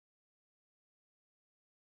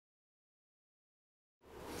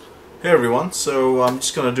Hey everyone, so I'm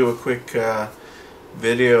just going to do a quick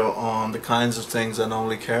video on the kinds of things I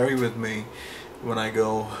normally carry with me when I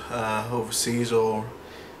go overseas or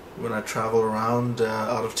when I travel around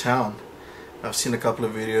out of town. I've seen a couple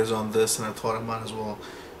of videos on this and I thought I might as well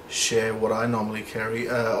share what I normally carry.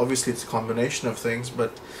 Obviously it's a combination of things,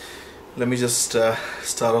 but let me just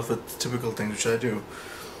start off with typical things which I do.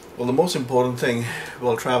 Well, the most important thing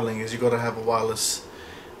while traveling is you've got to have a wireless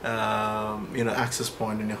access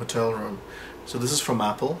point in your hotel room. So this is from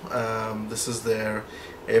Apple. This is their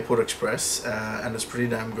Airport Express, and it's pretty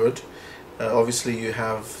damn good. Obviously you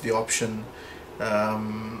have the option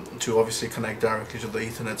to obviously connect directly to the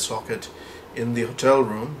Ethernet socket in the hotel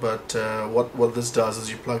room, but what this does is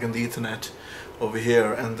you plug in the Ethernet over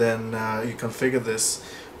here, and then you configure this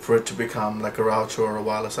for it to become like a router or a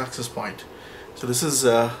wireless access point. So this is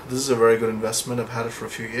a very good investment. I've had it for a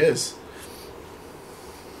few years.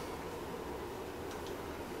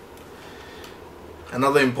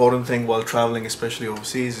 Another important thing while traveling, especially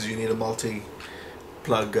overseas, is you need a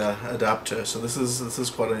multi-plug adapter. So this is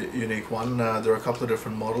quite a unique one. There are a couple of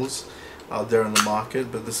different models out there in the market,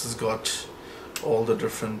 but this has got all the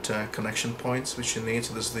different connection points which you need.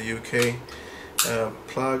 So this is the UK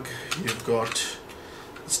plug. You've got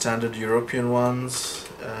the standard European ones.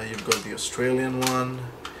 You've got the Australian one,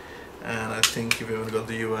 and I think you've even got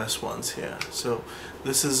the US ones here. So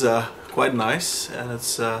this is quite nice, and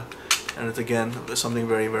it's again something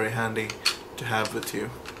very, very handy to have with you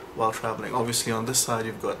while traveling. Obviously on this side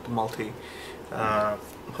you've got the multi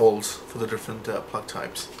holes for the different plug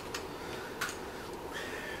types.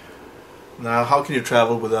 Now, how can you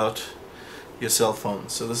travel without your cell phone?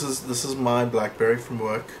 So this is my BlackBerry from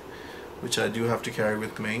work, which I do have to carry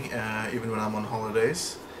with me even when I'm on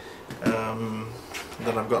holidays.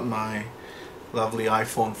 Then I've got my lovely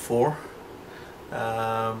iPhone 4.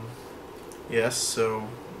 Yes, so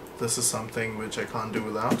this is something which I can't do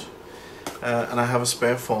without. And I have a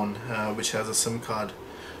spare phone which has a SIM card,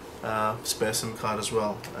 spare SIM card as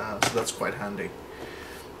well, so that's quite handy.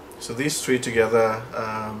 So these three together,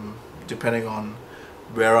 depending on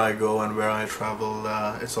where I go and where I travel,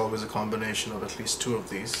 it's always a combination of at least two of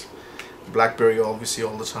these. BlackBerry obviously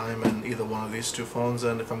all the time, and either one of these two phones,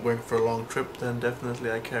 and if I'm going for a long trip then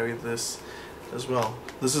definitely I carry this as well.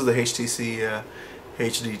 This is the HTC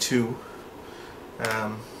HD2.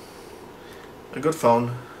 A good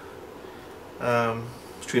phone.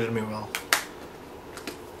 It's treated me well.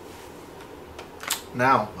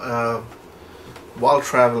 Now, while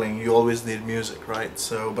traveling you always need music, right?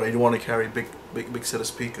 So, but I don't want to carry big set of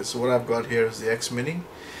speakers. So what I've got here is the X Mini.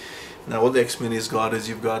 Now what the X Mini's got is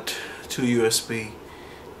you've got two USB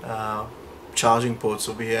charging ports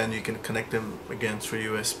over here, and you can connect them again through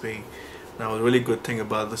USB. Now a really good thing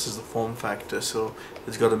about this is the form factor. So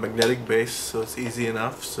it's got a magnetic base, so it's easy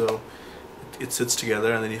enough. So it sits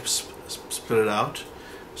together, and then you split it out.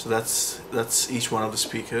 So that's each one of the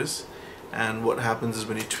speakers, and what happens is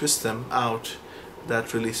when you twist them out,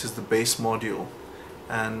 that releases the bass module,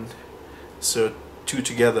 and so two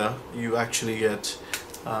together you actually get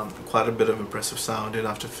quite a bit of impressive sound,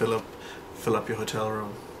 enough to fill up your hotel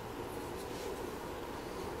room.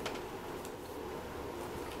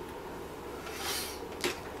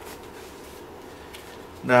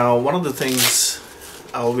 Now, one of the things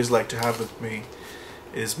I always like to have with me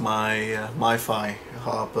is my MiFi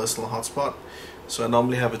personal hotspot. So I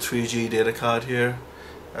normally have a 3G data card here,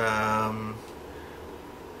 and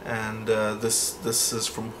this is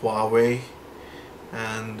from Huawei,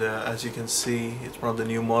 and as you can see, it's one of the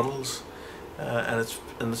new models, and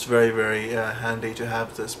it's very, very handy to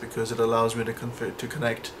have this, because it allows me to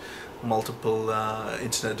connect multiple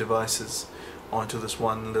internet devices onto this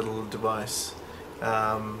one little device.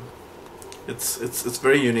 It's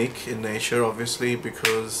very unique in nature, obviously,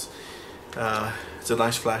 because it's a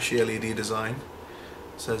nice flashy LED design.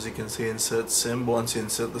 So as you can see, insert SIM. Once you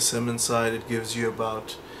insert the SIM inside, it gives you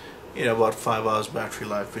about 5 hours battery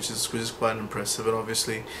life, which is quite impressive. And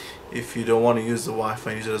obviously, if you don't want to use the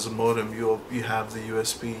Wi-Fi and use it as a modem, you have the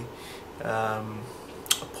USB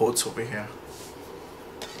ports over here.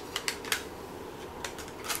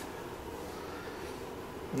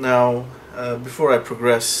 Now, before I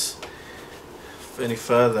progress any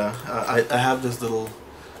further, I have this little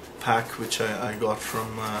pack which I got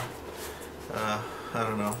from I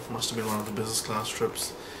don't know, must have been one of the business class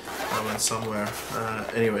trips. I went somewhere.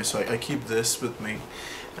 Anyway, so I keep this with me,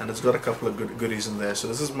 and it's got a couple of goodies in there. So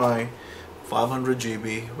this is my 500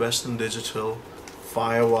 GB Western Digital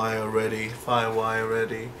Firewire ready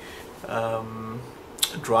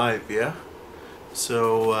drive. Yeah.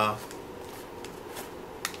 So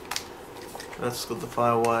that's got the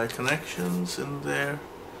Firewire connections in there.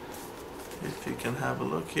 if you can have a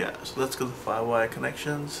look. Yeah, so let's go to firewire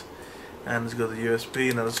connections, and let's go to the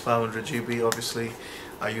USB. Now it's 500 GB. Obviously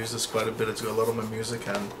I use this quite a bit. It's got a lot of my music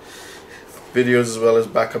and videos as well as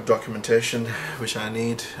backup documentation which I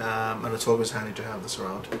need, and it's always handy to have this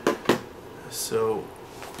around. So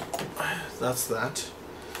that's that.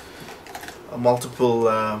 A multiple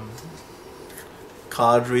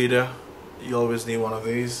card reader, you always need one of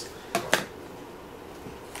these.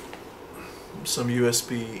 Some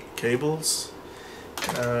USB cables,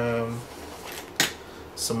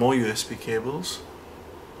 some more USB cables.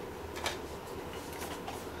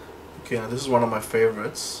 Okay, now this is one of my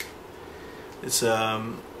favorites. It's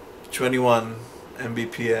 21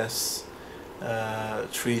 Mbps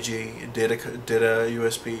 3G data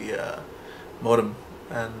USB modem,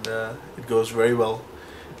 and it goes very well.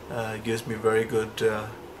 It gives me very good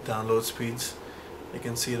download speeds. You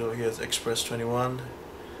can see it over here, it's Express 21.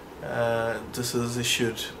 This is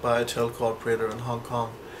issued by a telco operator in Hong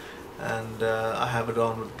Kong, and I have it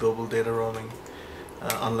on with global data roaming,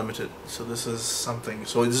 unlimited. So this is something.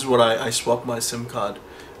 So this is what I swap my SIM card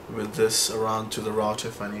with this around to the router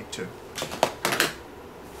if I need to.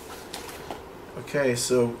 Okay,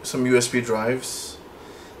 so some USB drives.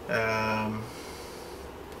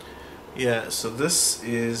 Yeah, so this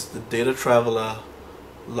is the Data Traveler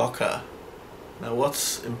Locker. Now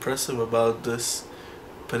what's impressive about this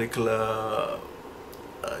particular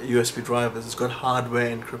USB drive is it's got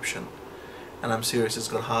hardware encryption, and I'm serious, it's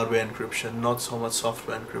got hardware encryption, not so much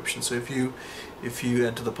software encryption. So if you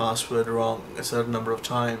enter the password wrong a certain number of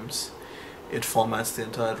times, it formats the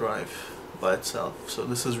entire drive by itself. So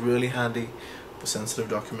this is really handy for sensitive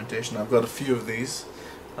documentation. I've got a few of these.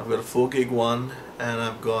 I've got a 4 gig one, and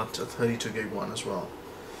I've got a 32 gig one as well.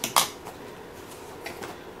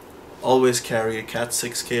 Always carry a Cat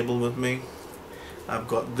 6 cable with me.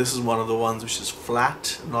 This is one of the ones which is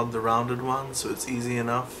flat, not the rounded one, so it's easy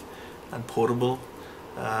enough and portable.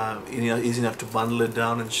 Easy enough to bundle it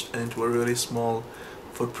down into a really small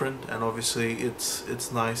footprint, and obviously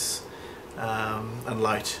it's nice and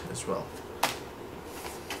light as well.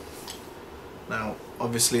 Now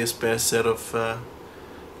obviously a spare set of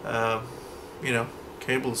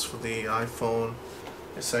cables for the iPhone,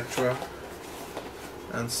 etc.,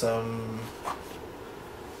 and some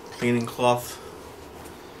cleaning cloth.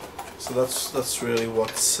 So that's really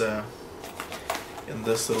what's in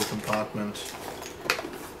this little compartment.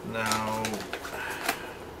 Now,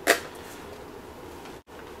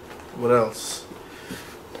 what else?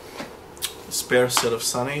 A spare set of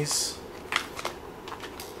sunnies.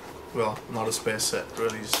 Well, not a spare set,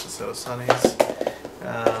 really, just a set of sunnies.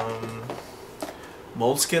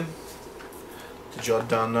 Moleskin to jot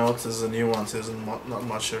down notes. This is a new one, so there's not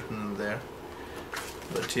much written in there.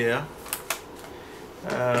 But yeah.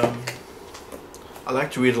 I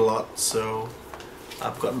like to read a lot, so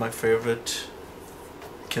I've got my favorite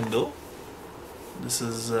Kindle. This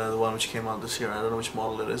is the one which came out this year. I don't know which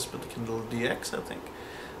model it is, but the Kindle DX, I think.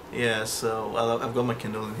 Yeah, so I've got my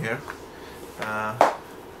Kindle in here.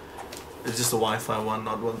 It's just the Wi-Fi one,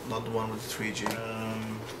 not the one with the 3G.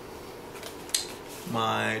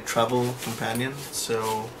 My travel companion,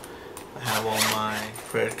 so I have all my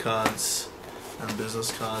credit cards and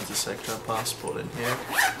business cards, etc., passport in here.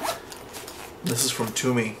 This is from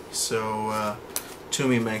Tumi, so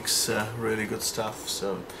Tumi makes really good stuff,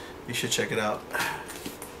 so you should check it out.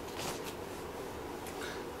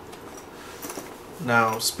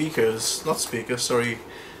 Now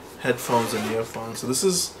headphones and earphones. So this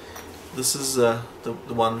is the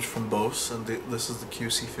one from Bose, and this is the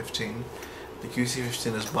QC15. The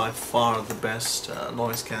QC15 is by far the best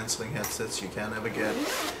noise cancelling headsets you can ever get.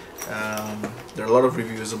 There are a lot of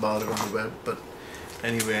reviews about it on the web, but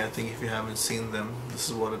anyway, I think if you haven't seen them, this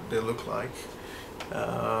is what they look like.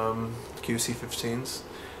 QC15s.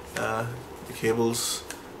 The cables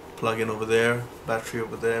plug in over there, battery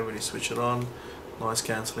over there. When you switch it on, noise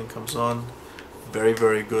cancelling comes on. Very,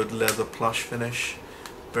 very good leather plush finish,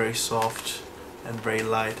 very soft and very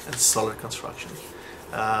light and solid construction.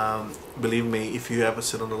 Believe me, if you ever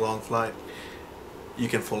sit on a long flight, you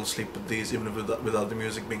can fall asleep with these even without the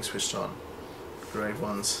music being switched on. Great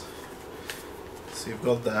ones. So you've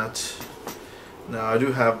got that. Now I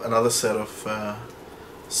do have another set of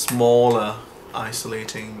smaller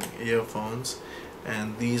isolating earphones,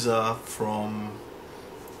 and these are from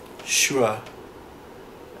Shure,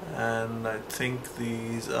 and I think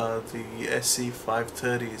these are the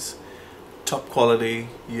SC530s. Top quality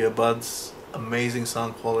earbuds, amazing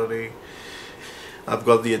sound quality. I've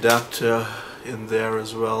got the adapter in there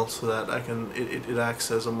as well, so that it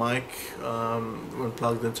acts as a mic when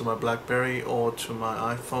plugged into my BlackBerry or to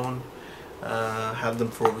my iPhone. Had them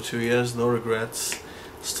for over 2 years, no regrets.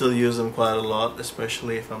 Still use them quite a lot,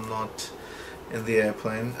 especially if I'm not in the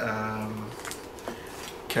airplane.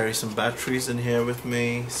 Carry some batteries in here with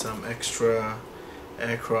me, some extra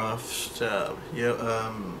aircraft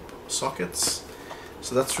sockets.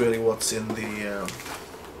 So that's really what's in the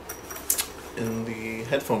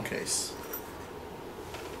headphone case.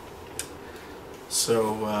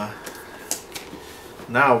 So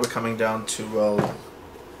now we're coming down to, well,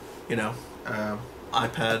 you know,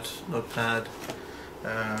 iPad, notepad.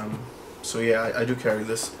 So yeah, I do carry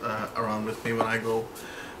this around with me when I go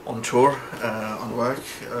on tour, on work,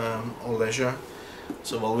 or leisure.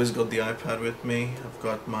 So I've always got the iPad with me. I've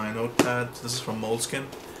got my notepad. This is from Moleskine.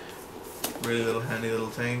 Really little handy little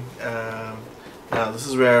thing. Now this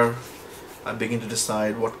is where I begin to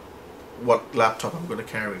decide what laptop I'm going to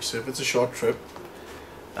carry. So if it's a short trip,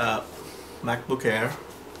 MacBook Air,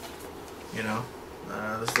 you know,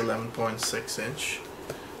 this is the 11.6 inch,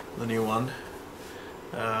 the new one.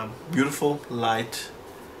 Beautiful, light,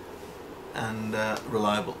 and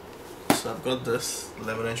reliable. So I've got this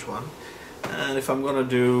 11-inch one, and if I'm gonna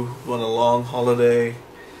go on a long holiday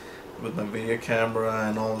with my video camera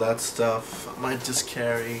and all that stuff, I might just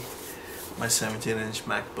carry my 17-inch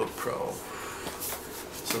MacBook Pro.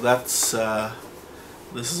 So that's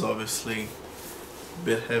this is obviously a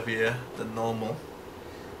bit heavier than normal,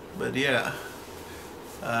 but yeah,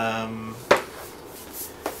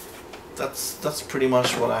 that's pretty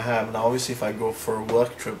much what I have. Now obviously if I go for a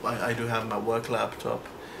work trip, I do have my work laptop,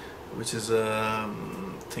 which is a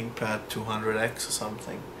ThinkPad 200X or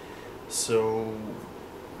something. So,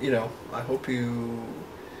 you know, I hope you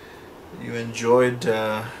enjoyed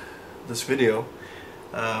this video.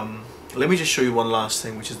 Let me just show you one last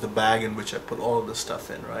thing, which is the bag in which I put all of this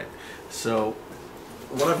stuff in, right? So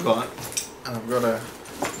what I've got a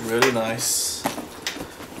really nice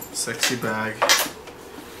sexy bag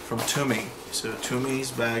from Tumi. So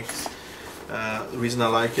Tumi's bags, the reason I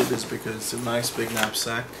like it is because it's a nice big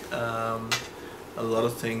knapsack. A lot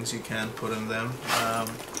of things you can put in them.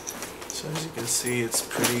 So as you can see, it's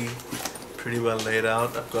pretty well laid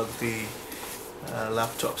out. I've got the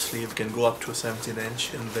laptop sleeve, can go up to a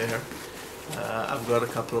 17-inch in there. I've got a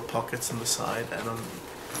couple of pockets on the side and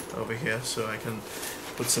over here, so I can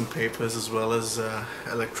put some papers as well as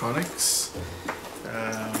electronics.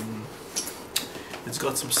 It's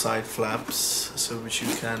got some side flaps, so which you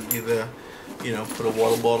can either, you know, put a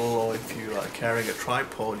water bottle, or if you are carrying a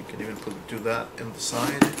tripod, you can even do that in the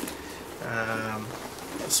side.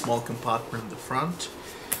 A small compartment in the front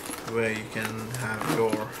where you can have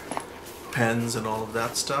your pens and all of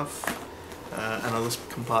that stuff. Another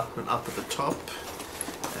compartment up at the top,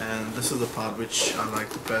 and this is the part which I like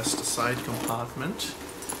the best, the side compartment.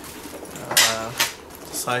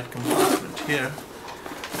 The side compartment here,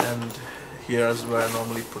 and here is where I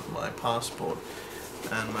normally put my passport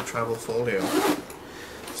and my travel folio.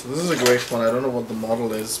 So this is a great one. I don't know what the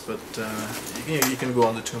model is, but you can go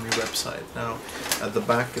on the Tumi website. Now at the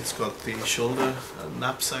back it's got the shoulder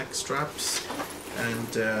knapsack straps,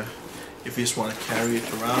 and if you just want to carry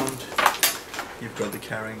it around, you've got the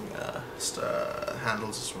carrying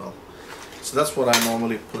handles as well. So that's what I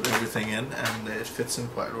normally put everything in, and it fits in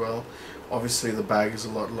quite well. Obviously the bag is a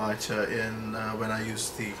lot lighter in when I use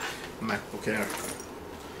the MacBook Air.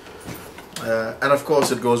 And of course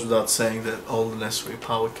it goes without saying that all the necessary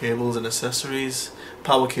power cables and accessories,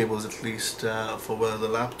 power cables at least, for whether the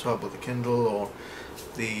laptop or the Kindle or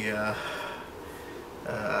the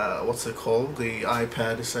what's it called, the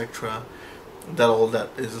iPad, etc. That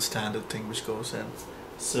is a standard thing which goes in.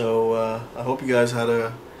 So I hope you guys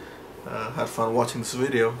had fun watching this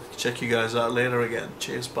video. Check you guys out later again.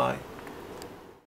 Cheers, bye.